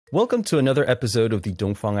Welcome to another episode of the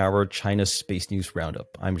Dongfang Hour China Space News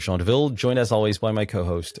Roundup. I'm Jean Deville, joined as always by my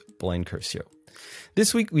co-host, Blaine Curcio.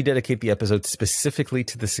 This week, we dedicate the episode specifically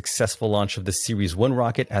to the successful launch of the Ceres-1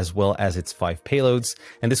 rocket as well as its 5 payloads,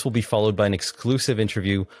 and this will be followed by an exclusive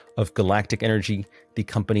interview of Galactic Energy, the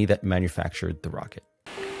company that manufactured the rocket.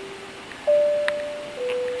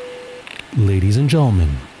 Ladies and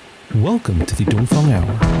gentlemen, welcome to the Dongfang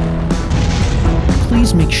Hour.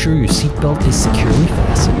 Please make sure your seatbelt is securely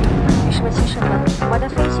fastened. 女士们、先生们，我的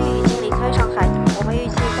飞机已经离开上海，我们预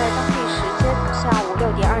计在当地时间下午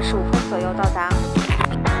6点25分左右到达。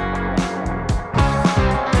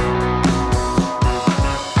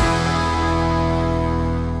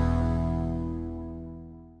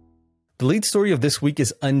The lead story of this week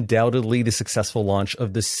is undoubtedly the successful launch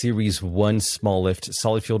of the Ceres-1 small-lift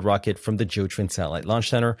solid-fueled rocket from the Jiuquan Satellite Launch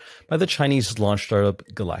Center by the Chinese launch startup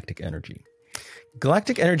Galactic Energy.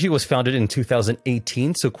 Galactic Energy was founded in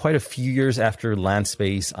 2018, so quite a few years after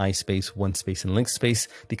Landspace, iSpace, OneSpace, and LinkSpace,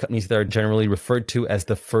 the companies that are generally referred to as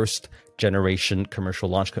the first-generation commercial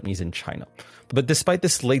launch companies in China. But despite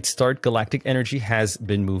this late start, Galactic Energy has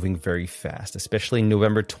been moving very fast. Especially in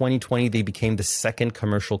November 2020, they became the second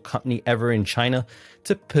commercial company ever in China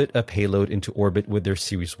to put a payload into orbit with their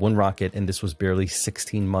Ceres-1 rocket, and this was barely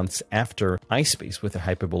 16 months after iSpace with their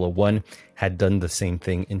Hyperbola 1 had done the same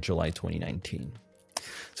thing in July 2019.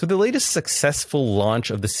 So the latest successful launch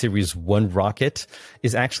of the Ceres-1 rocket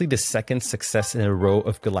is actually the second success in a row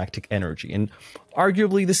of Galactic Energy. And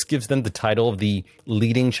arguably, this gives them the title of the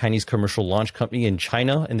leading Chinese commercial launch company in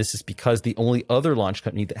China. And this is because the only other launch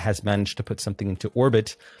company that has managed to put something into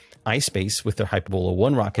orbit, iSpace, with their Hyperbola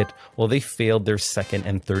 1 rocket, well, they failed their second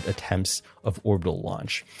and third attempts of orbital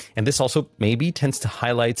launch. And this also maybe tends to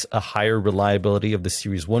highlight a higher reliability of the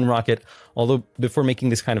Ceres-1 rocket. Although before making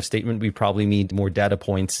this kind of statement, we probably need more data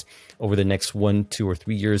points over the next 1, 2, or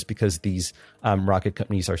 3 years because these rocket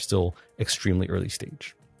companies are still extremely early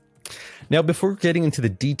stage. Now, before getting into the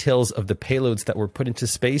details of the payloads that were put into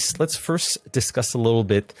space, let's first discuss a little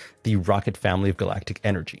bit the rocket family of Galactic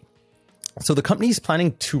Energy. So the company is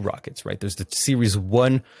planning 2 rockets, right? There's the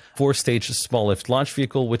Ceres-1 4-stage small-lift launch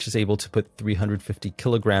vehicle, which is able to put 350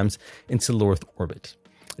 kilograms into low Earth orbit.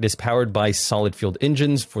 It is powered by solid-fueled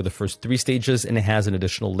engines for the first 3 stages, and it has an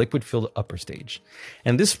additional liquid-fueled upper stage.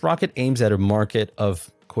 And this rocket aims at a market of,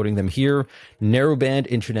 quoting them here, narrowband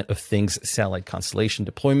Internet of Things satellite constellation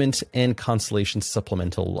deployment and constellation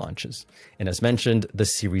supplemental launches. And as mentioned, the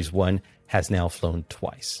Ceres-1 has now flown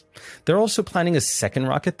twice. They're also planning a second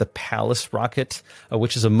rocket, the Palace rocket,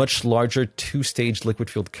 which is a much larger 2-stage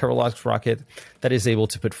liquid-fueled Kerolox rocket that is able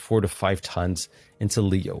to put 4 to 5 tons into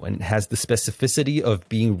LEO, and it has the specificity of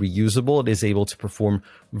being reusable. It is able to perform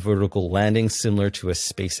vertical landings similar to a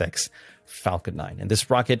SpaceX Falcon 9. And this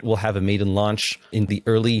rocket will have a maiden launch in the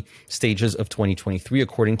early stages of 2023,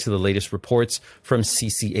 according to the latest reports from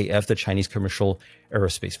CCAF, the Chinese Commercial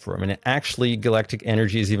Aerospace Forum. And actually, Galactic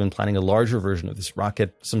Energy is even planning a larger version of this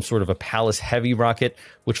rocket, some sort of a Palace Heavy rocket,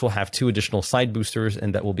 which will have 2 additional side boosters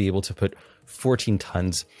and that will be able to put 14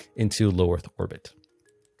 tons into low Earth orbit.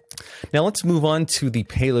 Now let's move on to the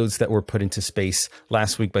payloads that were put into space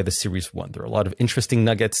last week by the Ceres-1. There are a lot of interesting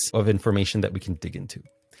nuggets of information that we can dig into.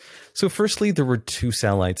 So firstly, there were 2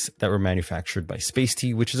 satellites that were manufactured by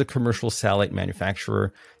Spacety, which is a commercial satellite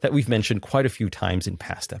manufacturer that we've mentioned quite a few times in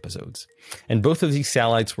past episodes. And both of these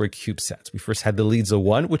satellites were CubeSats. We first had the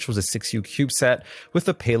Leadza-1, which was a 6U CubeSat with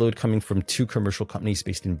a payload coming from 2 commercial companies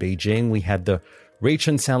based in Beijing. We had the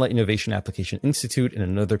Reichun Satellite Innovation Application Institute and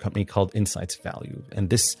another company called Insights Value. And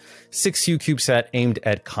this 6U CubeSat aimed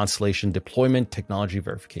at constellation deployment technology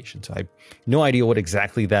verification. So I have no idea what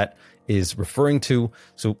exactly that is referring to,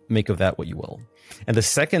 so make of that what you will. And the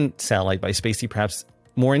second satellite by Spacety, perhaps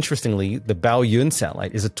more interestingly, the Baoyun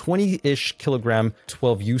satellite, is a 20-ish kilogram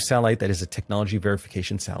 12U satellite that is a technology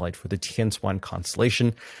verification satellite for the Tianshuan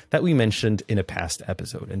constellation that we mentioned in a past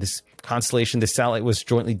episode. And this constellation, this satellite, was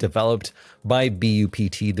jointly developed by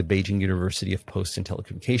BUPT, the Beijing University of Post and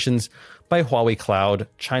Telecommunications, by Huawei Cloud,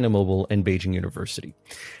 China Mobile, and Beijing University.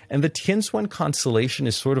 And the Tianshuan constellation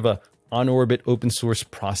is sort of a on-orbit open source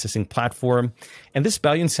processing platform. And this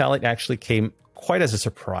Baoyun satellite actually came quite as a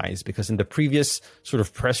surprise because in the previous sort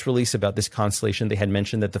of press release about this constellation, they had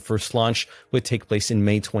mentioned that the first launch would take place in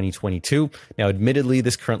May 2022. Now, admittedly,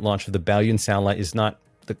 this current launch of the Baoyun satellite is not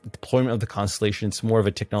the deployment of the constellation. It's more of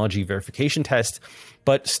a technology verification test,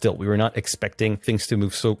 but still, we were not expecting things to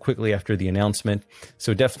move so quickly after the announcement.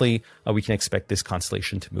 So definitely, we can expect this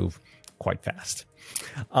constellation to move quite fast.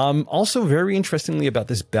 Also, very interestingly about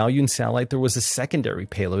this Baoyun satellite, there was a secondary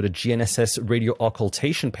payload, a GNSS radio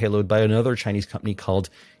occultation payload by another Chinese company called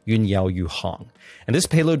Yunyao Yuhang. And this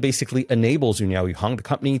payload basically enables Yunyao Yuhang, the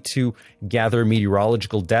company, to gather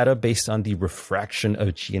meteorological data based on the refraction of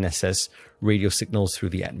GNSS radio signals through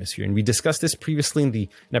the atmosphere. And we discussed this previously in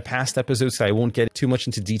a past episode, so I won't get too much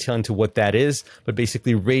into detail into what that is, but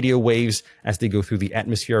basically radio waves as they go through the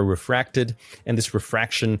atmosphere are refracted, and this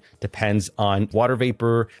refraction depends on water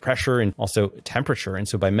vapor, pressure, and also temperature. And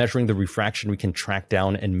so by measuring the refraction, we can track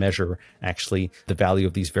down and measure actually the value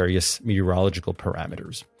of these various meteorological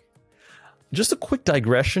parameters. Just a quick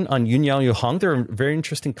digression on Yunyao Yuhang. They're a very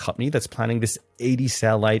interesting company that's planning this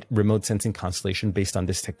 80-satellite remote sensing constellation based on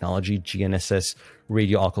this technology, GNSS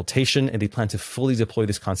radio occultation, and they plan to fully deploy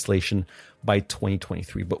this constellation by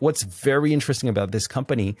 2023. But what's very interesting about this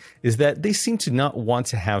company is that they seem to not want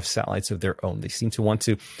to have satellites of their own. They seem to want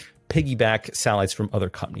to piggyback satellites from other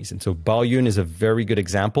companies. And so Baoyun is a very good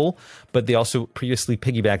example, but they also previously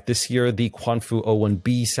piggybacked this year the Quanfu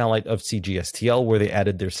 01B satellite of CGSTL, where they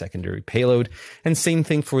added their secondary payload. And same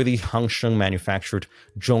thing for the Hangsheng manufactured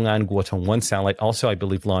Zhong'an Guotong 1 satellite, also I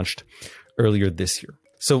believe launched earlier this year.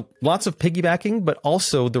 So lots of piggybacking, but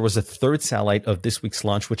also there was a third satellite of this week's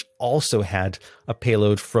launch, which also had a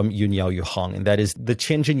payload from Yunyao Yuhang, and that is the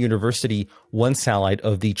Tianjin University 1 satellite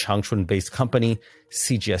of the Changchun-based company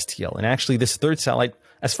CGSTL. And actually, this third satellite,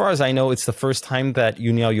 as far as I know, it's the first time that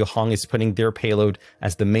Yunyao Yuhang is putting their payload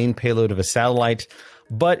as the main payload of a satellite,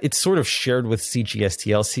 but it's sort of shared with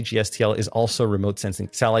CGSTL. CGSTL is also a remote sensing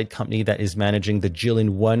satellite company that is managing the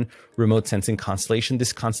Jilin-1 remote sensing constellation.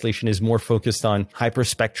 This constellation is more focused on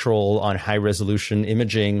hyperspectral, on high resolution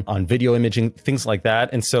imaging, on video imaging, things like that.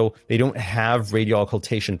 And so they don't have radio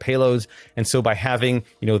occultation payloads. And so by having,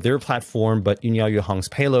 their platform, but Yunyao Yuhang's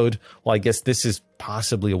payload, well, I guess this is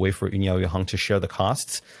possibly a way for Yunyao Yuhang to share the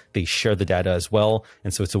costs. They share the data as well.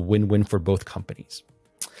 And so it's a win-win for both companies.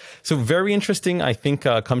 So very interesting, I think,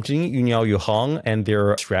 company, Yunyao Yuhang, and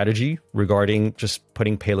their strategy regarding just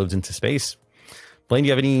putting payloads into space. Blaine, do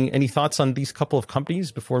you have any thoughts on these couple of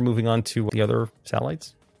companies before moving on to the other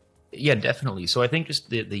satellites? Yeah, definitely. So I think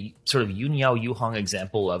just the sort of Yunyao Yuhang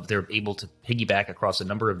example of they're able to piggyback across a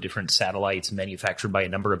number of different satellites manufactured by a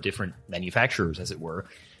number of different manufacturers, as it were.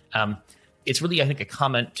 It's really, I think, a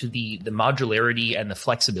comment to the modularity and the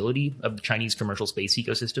flexibility of the Chinese commercial space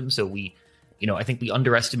ecosystem. So I think we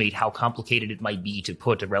underestimate how complicated it might be to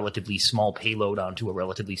put a relatively small payload onto a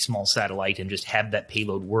relatively small satellite and just have that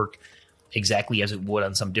payload work exactly as it would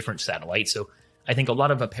on some different satellite. So I think a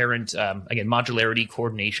lot of apparent, again, modularity,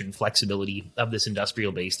 coordination, flexibility of this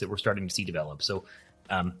industrial base that we're starting to see develop. So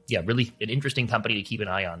really an interesting company to keep an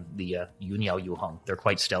eye on, the Yunyao Yuhang. They're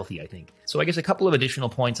quite stealthy, I think. So I guess a couple of additional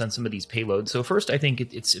points on some of these payloads. So first, I think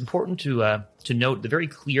it's important to note the very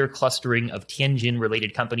clear clustering of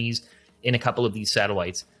Tianjin-related companies in a couple of these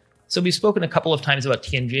satellites. So we've spoken a couple of times about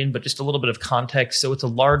Tianjin, but just a little bit of context. So it's a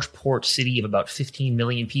large port city of about 15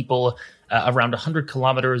 million people, around 100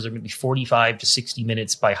 kilometers, or maybe 45 to 60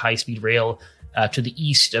 minutes by high-speed rail to the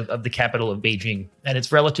east of the capital of Beijing. And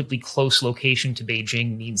its relatively close location to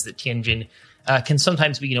Beijing means that Tianjin can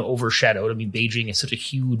sometimes be overshadowed. I mean, Beijing is such a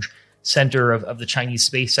huge center of the Chinese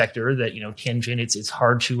space sector that Tianjin, it's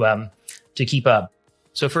hard to keep up.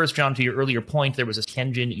 So first, John, to your earlier point, there was a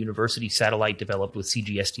Tianjin University satellite developed with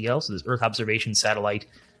CGSTL, so this Earth observation satellite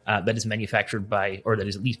that is manufactured by, or that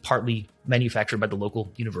is at least partly manufactured by the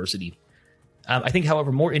local university. I think,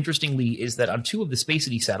 however, more interestingly is that on two of the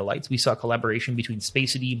Spacety satellites, we saw collaboration between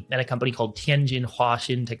Spacety and a company called Tianjin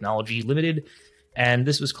Huaxin Technology Limited. And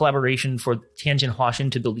this was collaboration for Tianjin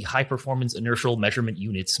Huaxin to build the high-performance inertial measurement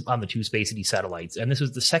units on the two Spacety satellites. And this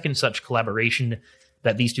was the second such collaboration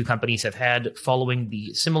that these two companies have had, following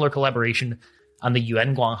the similar collaboration on the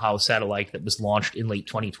Yuan Guanghao satellite that was launched in late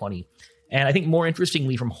 2020. And I think more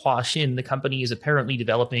interestingly, from Huaxin, the company is apparently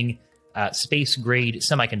developing space-grade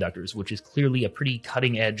semiconductors, which is clearly a pretty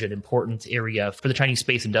cutting-edge and important area for the Chinese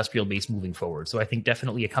space industrial base moving forward. So I think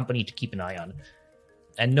definitely a company to keep an eye on.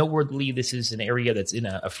 And noteworthy, this is an area that's in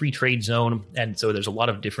a free trade zone, and so there's a lot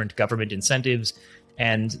of different government incentives,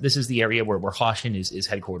 and this is the area where Huaxin is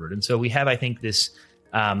headquartered. And so we have, I think, this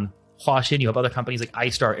Huaxin, you have other companies like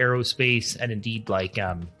iStar Aerospace, and indeed like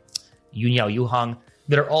Yunyao Yuhang,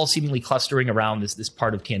 that are all seemingly clustering around this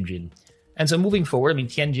part of Tianjin. And so moving forward, I mean,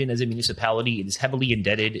 Tianjin as a municipality, it is heavily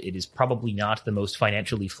indebted. It is probably not the most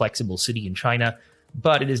financially flexible city in China,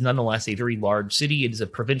 but it is nonetheless a very large city. It is a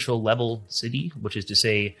provincial level city, which is to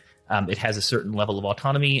say it has a certain level of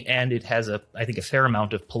autonomy, and it has, I think, a fair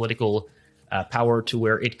amount of political power to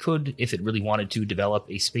where it could, if it really wanted to, develop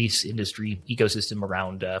a space industry ecosystem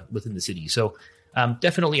around within the city. So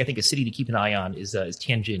Definitely, I think a city to keep an eye on is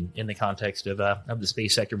Tianjin in the context of the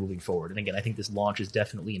space sector moving forward. And again, I think this launch is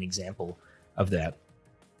definitely an example of that.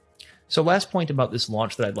 So last point about this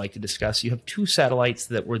launch that I'd like to discuss, you have two satellites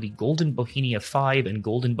that were the Golden Bohemia 5 and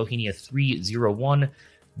Golden Bohemia 301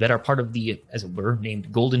 that are part of the, as it were,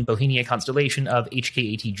 named Golden Bohemia constellation of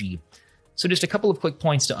HKATG. So just a couple of quick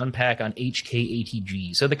points to unpack on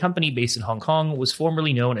HKATG. So the company based in Hong Kong was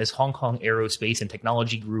formerly known as Hong Kong Aerospace and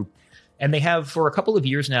Technology Group, and they have for a couple of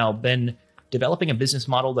years now been developing a business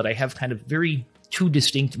model that I have kind of very two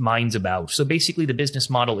distinct minds about. So basically the business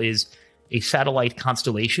model is a satellite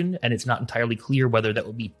constellation, and it's not entirely clear whether that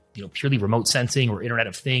will be purely remote sensing or Internet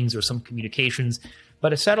of Things or some communications,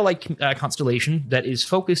 but a satellite constellation that is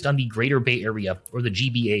focused on the Greater Bay Area, or the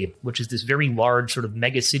GBA, which is this very large sort of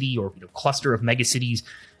megacity or cluster of megacities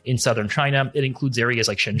in southern China. It includes areas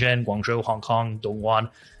like Shenzhen, Guangzhou, Hong Kong, Dongguan.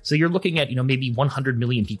 So you're looking at maybe 100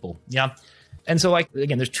 million people. Yeah. And so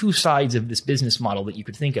again, there's two sides of this business model that you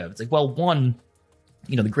could think of. It's like, well, one,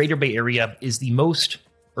 the Greater Bay Area is the most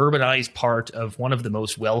urbanized part of one of the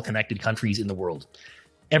most well-connected countries in the world.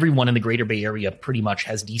 Everyone in the Greater Bay Area pretty much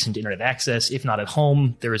has decent internet access. If not at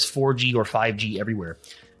home, there is 4G or 5G everywhere.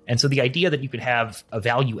 And so the idea that you could have a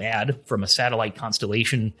value add from a satellite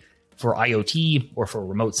constellation for IoT or for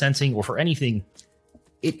remote sensing or for anything,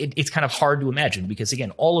 it's kind of hard to imagine because,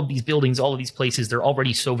 again, all of these buildings, all of these places, they're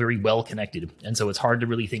already so very well connected. And so it's hard to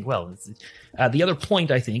really think, well, the other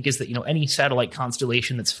point, I think, is that, any satellite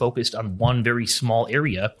constellation that's focused on one very small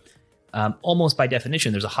area, almost by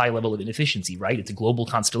definition, there's a high level of inefficiency, right? It's a global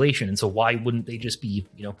constellation. And so why wouldn't they just be,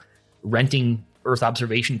 renting Earth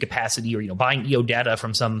observation capacity or, buying EO data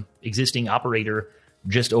from some existing operator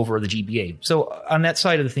just over the GBA? So on that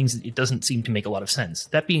side of the things, it doesn't seem to make a lot of sense.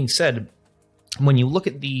 That being said, when you look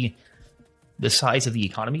at the size of the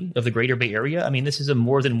economy of the Greater Bay Area, I mean, this is a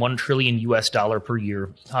more than $1 trillion per year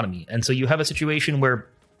economy. And so you have a situation where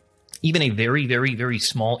even a very, very, very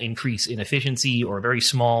small increase in efficiency or a very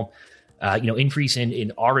small, increase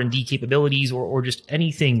in R&D capabilities or just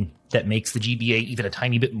anything that makes the GBA even a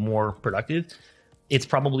tiny bit more productive, it's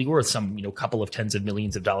probably worth some, couple of tens of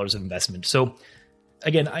millions of dollars of investment. So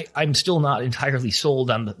again, I'm still not entirely sold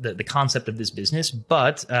on the concept of this business,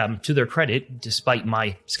 but to their credit, despite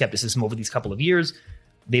my skepticism over these couple of years,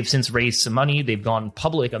 they've since raised some money. They've gone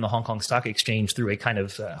public on the Hong Kong Stock Exchange through a kind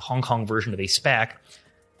of Hong Kong version of a SPAC,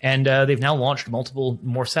 and they've now launched multiple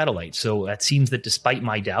more satellites. So it seems that despite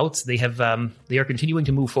my doubts, they are continuing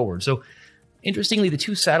to move forward. So interestingly, the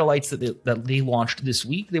two satellites that they launched this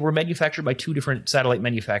week, they were manufactured by two different satellite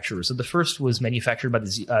manufacturers. So the first was manufactured by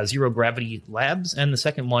the Zero Gravity Labs, and the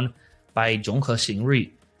second one by Zhonghe Xingrui.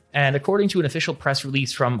 And according to an official press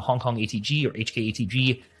release from Hong Kong ATG or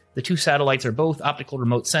HKATG, the two satellites are both optical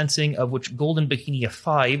remote sensing, of which Golden Bohemia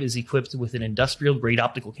 5 is equipped with an industrial-grade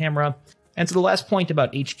optical camera. And so the last point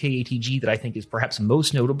about HKATG that I think is perhaps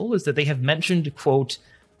most notable is that they have mentioned, quote,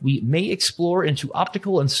 "We may explore into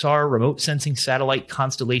optical and SAR remote sensing satellite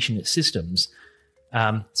constellation systems."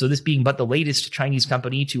 So this being but the latest Chinese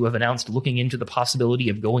company to have announced looking into the possibility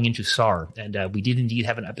of going into SAR. And we did indeed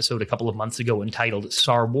have an episode a couple of months ago entitled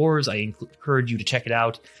SAR Wars. I encourage you to check it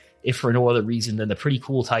out, if for no other reason than the pretty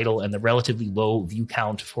cool title and the relatively low view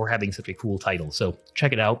count for having such a cool title. So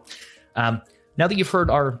check it out. Now that you've heard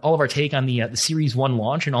all of our take on the Ceres-1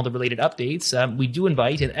 launch and all the related updates, we do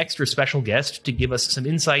invite an extra special guest to give us some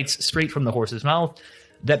insights straight from the horse's mouth,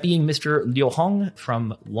 that being Mr. Liu Hong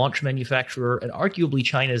from launch manufacturer and arguably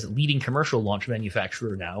China's leading commercial launch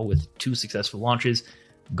manufacturer now with two successful launches,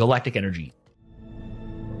 Galactic Energy.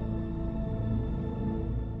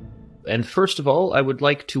 And first of all, I would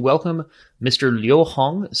like to welcome Mr. Liu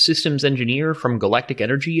Hong, systems engineer from Galactic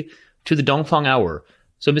Energy, to the Dongfang Hour.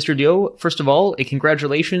 So, Mr. Liu, first of all,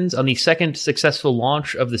 congratulations on the second successful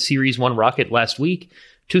launch of the Ceres-1 rocket last week.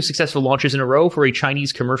 Two successful launches in a row for a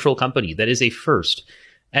Chinese commercial company. That is a first.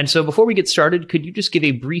 And so before we get started, could you just give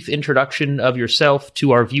a brief introduction of yourself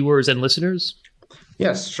to our viewers and listeners?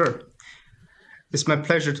 Yes, sure. It's my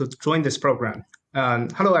pleasure to join this program.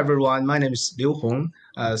 Hello, everyone. My name is Liu Hong,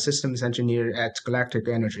 systems engineer at Galactic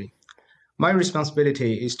Energy. My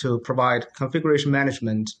responsibility is to provide configuration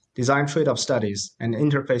management, design trade-off studies, and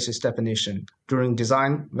interfaces definition during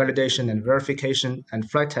design, validation, and verification and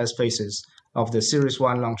flight test phases of the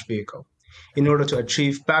Ceres-1 launch vehicle in order to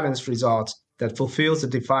achieve balanced results that fulfills the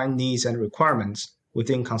defined needs and requirements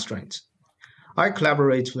within constraints. I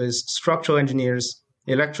collaborate with structural engineers,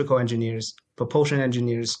 electrical engineers, propulsion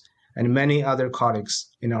engineers, and many other colleagues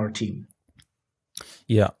in our team.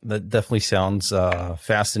 Yeah, that definitely sounds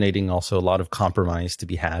fascinating. Also, a lot of compromise to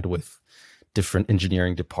be had with different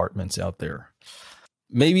engineering departments out there.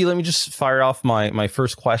 maybe let me just fire off my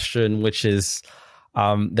first question, which is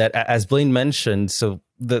that, as Blaine mentioned, so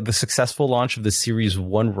the successful launch of the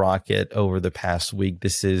Ceres-1 rocket over the past week,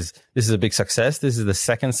 this is a big success. This is the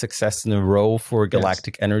second success in a row for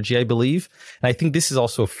Galactic Energy, I believe. And I think this is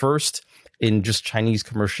also a first in just Chinese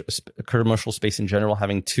commercial space in general,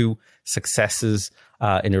 having two successes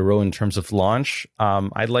in a row in terms of launch.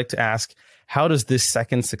 I'd like to ask, how does this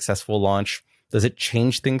second successful launch, does it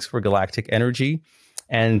change things for Galactic Energy?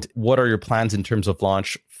 And what are your plans in terms of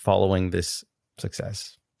launch following this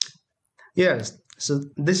success? Yes. So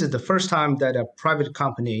this is the first time that a private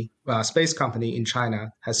company, space company in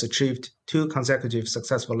China, has achieved two consecutive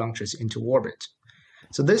successful launches into orbit.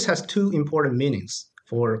 So this has two important meanings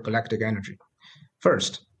for Galactic Energy.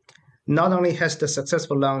 First, not only has the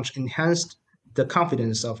successful launch enhanced the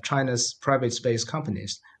confidence of China's private space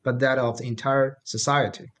companies, but that of the entire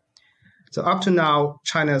society. So up to now,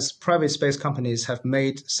 China's private space companies have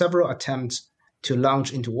made several attempts to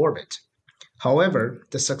launch into orbit. However,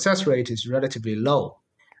 the success rate is relatively low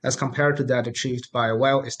as compared to that achieved by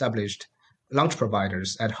well-established launch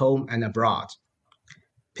providers at home and abroad.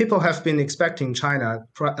 People have been expecting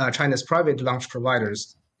China's private launch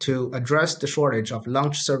providers to address the shortage of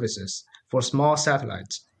launch services for small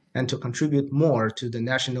satellites and to contribute more to the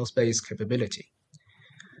national space capability.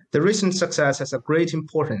 The recent success has a great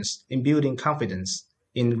importance in building confidence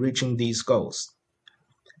in reaching these goals.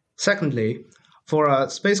 Secondly, for a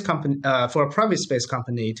private space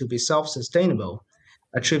company to be self-sustainable,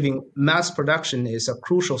 achieving mass production is a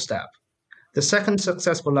crucial step. The second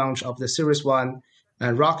successful launch of the Ceres-1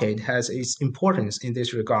 rocket has its importance in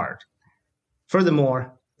this regard.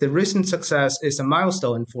 Furthermore, the recent success is a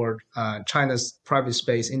milestone for China's private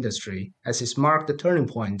space industry, as it marked the turning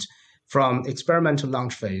point from experimental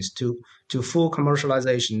launch phase to full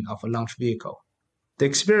commercialization of a launch vehicle.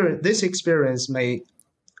 This experience may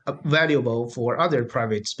valuable for other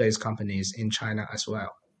private space companies in China as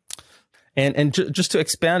well. And just to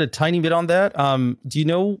expand a tiny bit on that, do you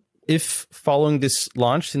know if following this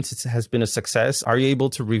launch, since it has been a success, are you able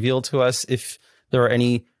to reveal to us if there are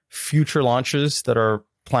any future launches that are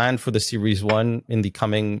planned for the Ceres-1 in the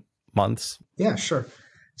coming months? Yeah, sure.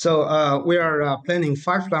 So we are planning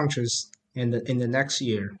 5 launches in the next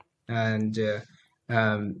year, and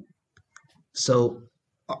so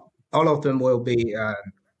all of them will be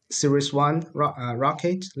Ceres-1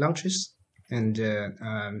 rocket launches, and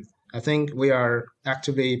I think we are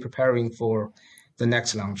actively preparing for the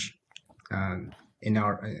next launch in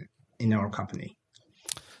our company.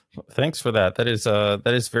 Thanks for that. That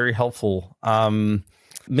is very helpful.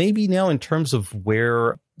 Maybe now, in terms of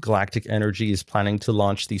where Galactic Energy is planning to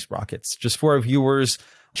launch these rockets, just for our viewers,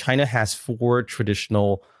 China has 4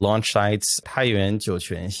 traditional launch sites: Taiyuan,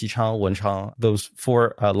 Jiuquan, Xichang, Wenchang. Those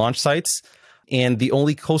 4 launch sites. And the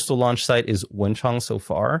only coastal launch site is Wenchang so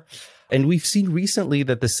far. And we've seen recently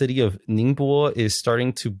that the city of Ningbo is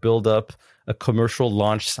starting to build up a commercial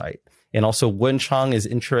launch site. And also Wenchang is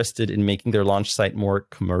interested in making their launch site more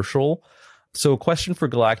commercial. So a question for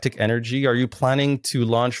Galactic Energy, are you planning to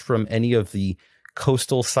launch from any of the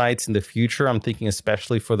coastal sites in the future? I'm thinking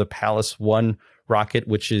especially for the Pallas-1 rocket,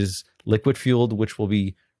 which is liquid fueled, which will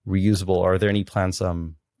be reusable. Are there any plans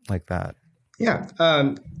like that? Yeah.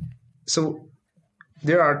 So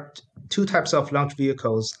there are 2 types of launch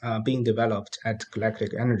vehicles being developed at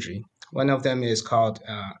Galactic Energy. One of them is called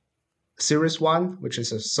Ceres-1, which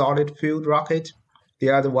is a solid fueled rocket. The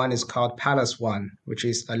other one is called Pallas-1, which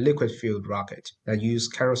is a liquid fueled rocket that uses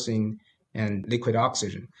kerosene and liquid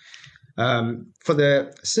oxygen. For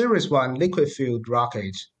the Ceres-1 liquid fueled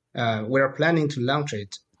rocket, we are planning to launch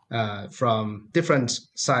it from different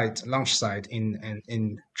launch sites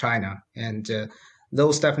in China, and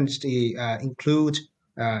those definitely include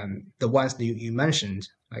the ones that you mentioned,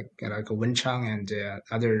 like Wenchang and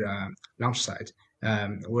other launch sites.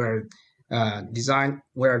 We're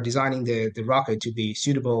designing the rocket to be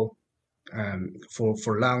suitable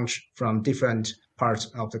for launch from different parts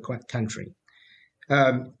of the country.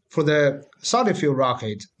 For the solid fuel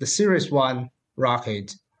rocket, the Ceres-1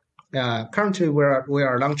 rocket, currently we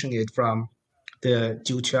are launching it from the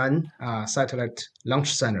Jiuquan Satellite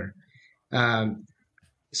Launch Center.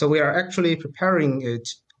 So we are actually preparing it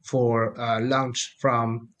for launch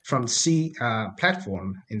from sea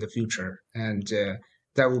platform in the future, and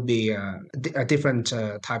that will be a different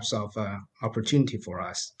types of opportunity for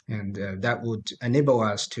us, and that would enable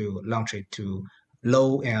us to launch it to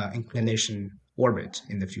low inclination orbit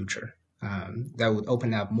in the future. That would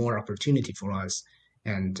open up more opportunity for us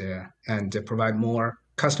and provide more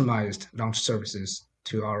customized launch services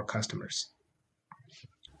to our customers.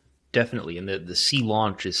 Definitely. And the sea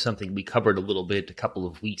launch is something we covered a little bit a couple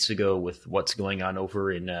of weeks ago with what's going on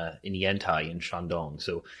over in Yantai in Shandong.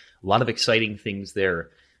 So a lot of exciting things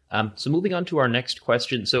there. So moving on to our next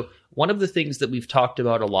question. So one of the things that we've talked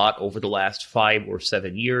about a lot over the last 5 or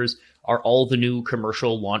 7 years are all the new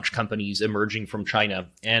commercial launch companies emerging from China.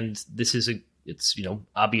 And this is it's,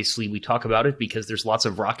 obviously we talk about it because there's lots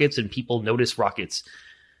of rockets and people notice rockets.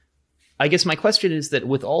 I guess my question is that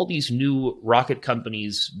with all these new rocket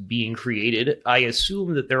companies being created, I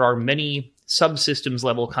assume that there are many subsystems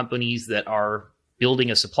level companies that are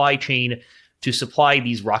building a supply chain to supply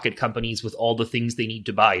these rocket companies with all the things they need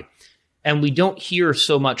to buy. And we don't hear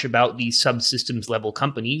so much about these subsystems level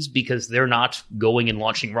companies because they're not going and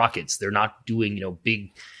launching rockets. They're not doing,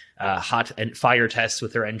 big hot and fire tests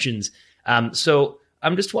with their engines. So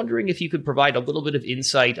I'm just wondering if you could provide a little bit of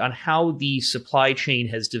insight on how the supply chain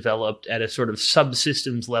has developed at a sort of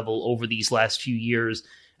subsystems level over these last few years,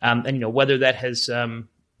 and whether that has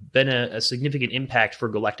been a significant impact for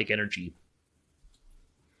Galactic Energy.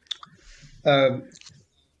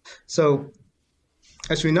 So,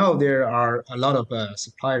 as we know, there are a lot of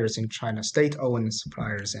suppliers in China, state-owned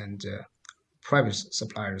suppliers and private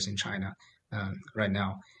suppliers in China right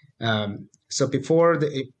now. So before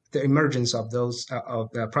the emergence of those of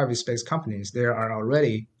the private space companies, there are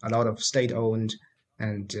already a lot of state-owned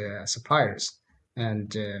and suppliers,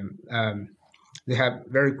 and they have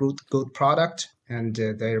very good product, and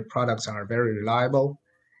their products are very reliable,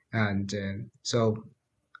 and so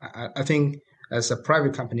I think as a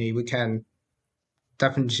private company we can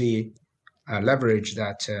definitely leverage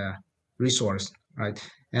that resource, right?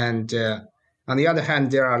 And on the other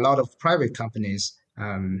hand, there are a lot of private companies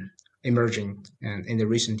emerging in the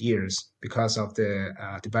recent years because of the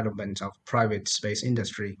development of private space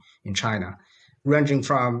industry in China, ranging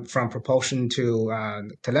from propulsion to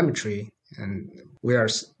telemetry. And we are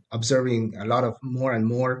observing a lot of more and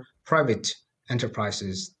more private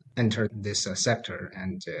enterprises enter this sector,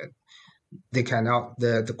 and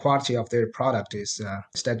the quality of their product is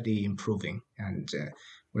steadily improving, and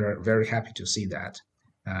we are very happy to see that.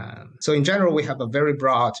 So in general, we have a very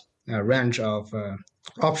broad range of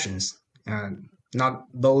options, and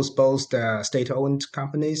not both the state-owned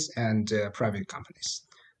companies and private companies.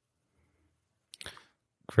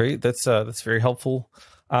 Great, that's very helpful.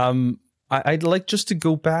 I'd like just to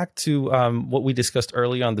go back to what we discussed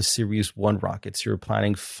earlier on the Ceres-1 rockets. You're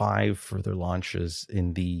planning 5 further launches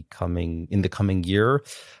in the coming year.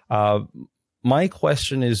 My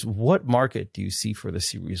question is, what market do you see for the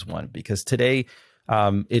Ceres-1? Because today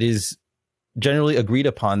it is generally agreed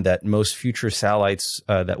upon that most future satellites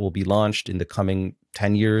that will be launched in the coming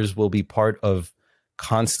 10 years will be part of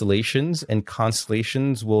constellations, and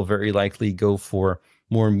constellations will very likely go for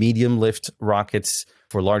more medium lift rockets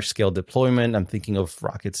for large scale deployment. I'm thinking of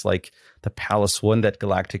rockets like the Payloads that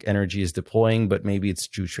Galactic Energy is deploying, but maybe it's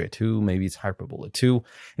Juche 2, maybe it's Hyperbola 2.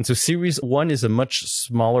 And so Ceres-1 is a much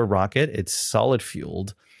smaller rocket. It's solid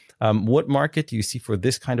fueled. What market do you see for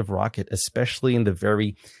this kind of rocket, especially in the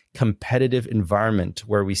very competitive environment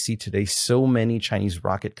where we see today so many Chinese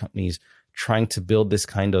rocket companies trying to build this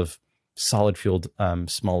kind of solid fueled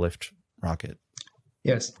small lift rocket?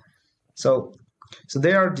 Yes. So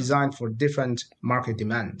they are designed for different market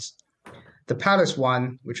demands. The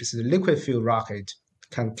Payloads, which is a liquid fuel rocket,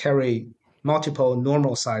 can carry multiple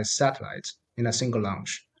normal size satellites in a single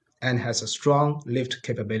launch and has a strong lift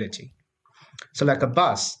capability. So like a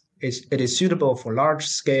bus, it is suitable for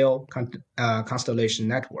large-scale constellation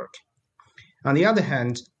network. On the other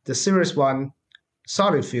hand, the Ceres-1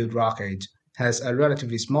 solid-fueled rocket has a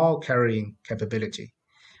relatively small carrying capability,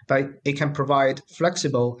 but it can provide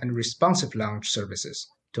flexible and responsive launch services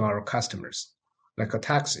to our customers, like a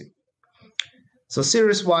taxi. So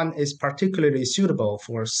Ceres-1 is particularly suitable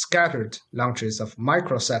for scattered launches of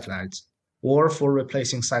microsatellites or for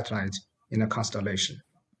replacing satellites in a constellation.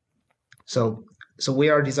 So we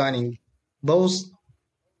are designing both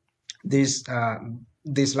these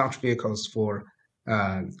launch vehicles for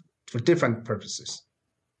different purposes.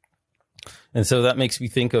 And so that makes me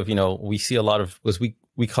think of, we see a lot of, because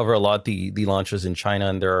we cover a lot the launches in China,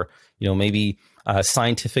 and there are, maybe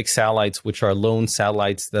scientific satellites, which are lone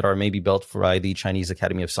satellites that are maybe built by the Chinese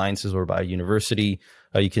Academy of Sciences or by a university.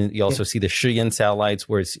 You also see the Shiyan satellites,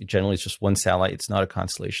 where it's generally just one satellite. It's not a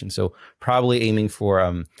constellation. So probably aiming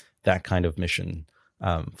for that kind of mission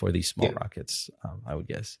for these small rockets, I would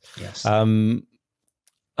guess. Yes.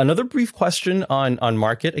 Another brief question on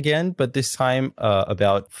market again, but this time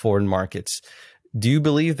about foreign markets. Do you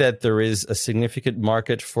believe that there is a significant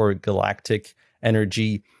market for Galactic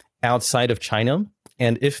Energy outside of China?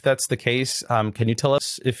 And if that's the case, can you tell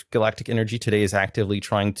us if Galactic Energy today is actively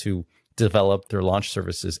trying to develop their launch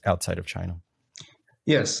services outside of China?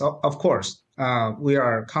 Yes, of course. We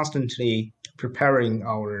are constantly preparing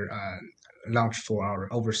our launch for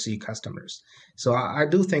our overseas customers. So I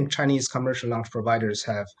do think Chinese commercial launch providers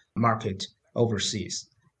have market overseas.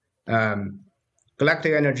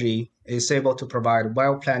 Galactic Energy is able to provide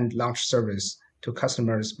well-planned launch service to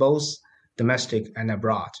customers both domestic and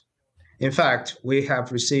abroad. In fact, we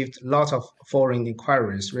have received lots of foreign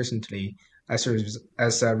inquiries recently as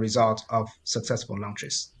a result of successful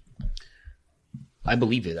launches. I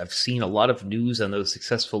believe it. I've seen a lot of news on those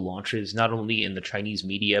successful launches, not only in the Chinese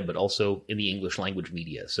media, but also in the English language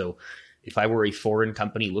media. So if I were a foreign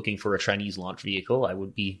company looking for a Chinese launch vehicle,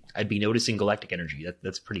 I'd be noticing Galactic Energy.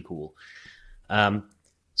 That's pretty cool.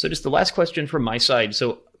 So just the last question from my side.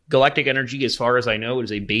 So Galactic Energy, as far as I know,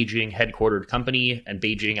 is a Beijing headquartered company, and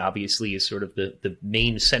Beijing obviously is sort of the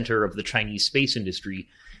main center of the Chinese space industry.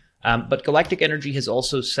 But Galactic Energy has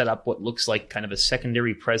also set up what looks like kind of a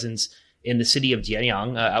secondary presence in the city of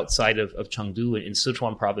Jianyang, outside of Chengdu in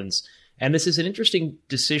Sichuan province. And this is an interesting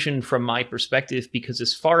decision from my perspective, because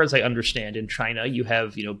as far as I understand, in China, you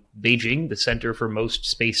have, Beijing, the center for most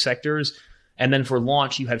space sectors. And then for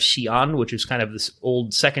launch, you have Xi'an, which is kind of this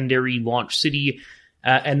old secondary launch city.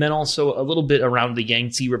 And then also a little bit around the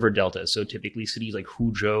Yangtze River Delta. So typically cities like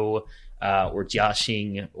Huzhou or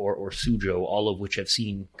Jiaxing or Suzhou, all of which have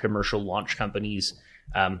seen commercial launch companies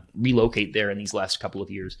relocate there in these last couple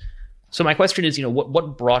of years. So my question is,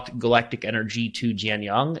 what brought Galactic Energy to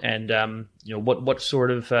Jianyang, and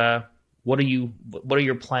what are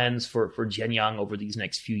your plans for Jianyang over these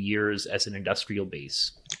next few years as an industrial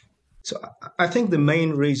base? So I think the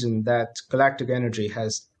main reason that Galactic Energy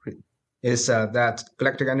has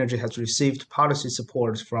received policy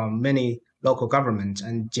support from many local governments,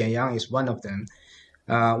 and Jianyang is one of them.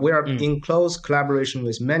 We are in close collaboration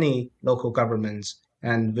with many local governments,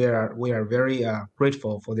 and we are very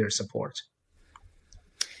grateful for their support.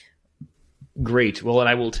 Great. Well, and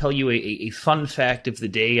I will tell you a fun fact of the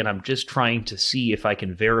day, and I'm just trying to see if I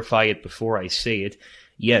can verify it before I say it.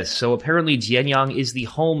 Yes, so apparently Jianyang is the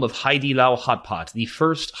home of Haidilao Hot Pot. The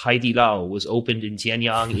first Haidilao was opened in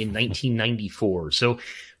Jianyang in 1994. So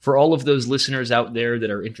for all of those listeners out there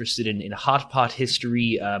that are interested in hot pot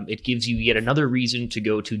history, it gives you yet another reason to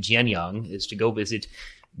go to Jianyang, is to go visit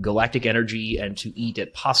Galactic Energy and to eat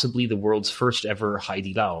at possibly the world's first ever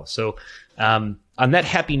Haidilao. So on that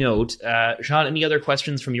happy note, Jean, any other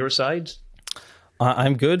questions from your side?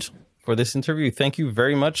 I'm good for this interview. Thank you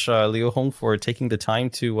very much, Liu Hong, for taking the time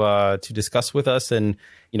to discuss with us and,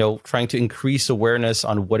 trying to increase awareness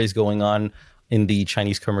on what is going on in the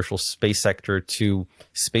Chinese commercial space sector to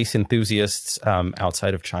space enthusiasts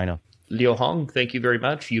outside of China. Liu Hong, thank you very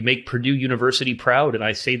much. You make Purdue University proud, and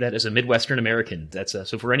I say that as a Midwestern American. That's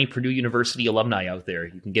so for any Purdue University alumni out there,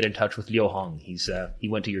 you can get in touch with Liu Hong. He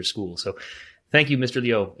went to your school. So thank you, Mr.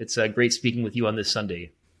 Liu. It's great speaking with you on this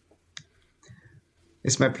Sunday.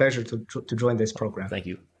 It's my pleasure to join this program. Thank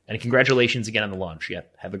you. And congratulations again on the launch. Yeah,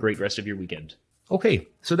 have a great rest of your weekend. Okay,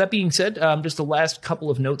 so that being said, just the last couple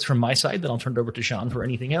of notes from my side, then I'll turn it over to Sean for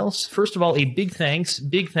anything else. First of all, a big thanks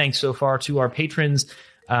so far to our patrons,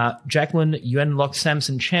 Jacqueline, Yuan Lok,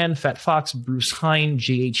 Samson Chan, Fat Fox, Bruce Hine,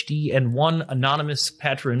 JHD, and one anonymous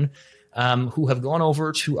patron who have gone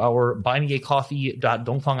over to our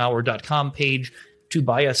buymeacoffee.dongfanghour.com page to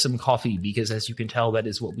buy us some coffee, because as you can tell, that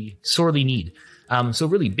is what we sorely need. So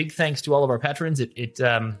really big thanks to all of our patrons. It's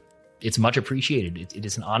much appreciated. It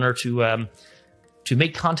is an honor to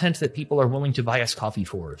make content that people are willing to buy us coffee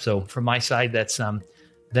for. So from my side, that's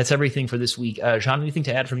everything for this week. Jean, anything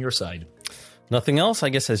to add from your side? Nothing else, I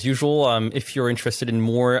guess, as usual. If you're interested in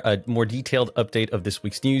more detailed update of this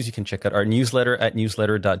week's news, you can check out our newsletter at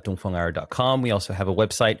newsletter.dongfanghour.com. We also have a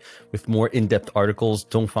website with more in-depth articles,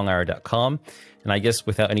 dongfanghour.com. And I guess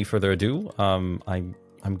without any further ado, I'm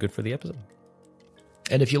good for the episode.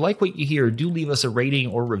 And if you like what you hear, do leave us a rating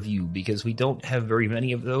or review, because we don't have very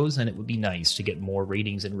many of those, and it would be nice to get more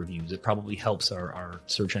ratings and reviews. It probably helps our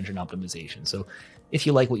search engine optimization. So if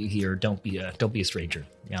you like what you hear, don't be a stranger.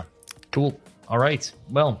 Yeah, cool. All right.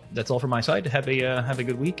 Well, that's all from my side. Have a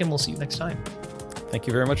good week, and we'll see you next time. Thank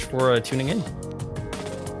you very much for tuning in.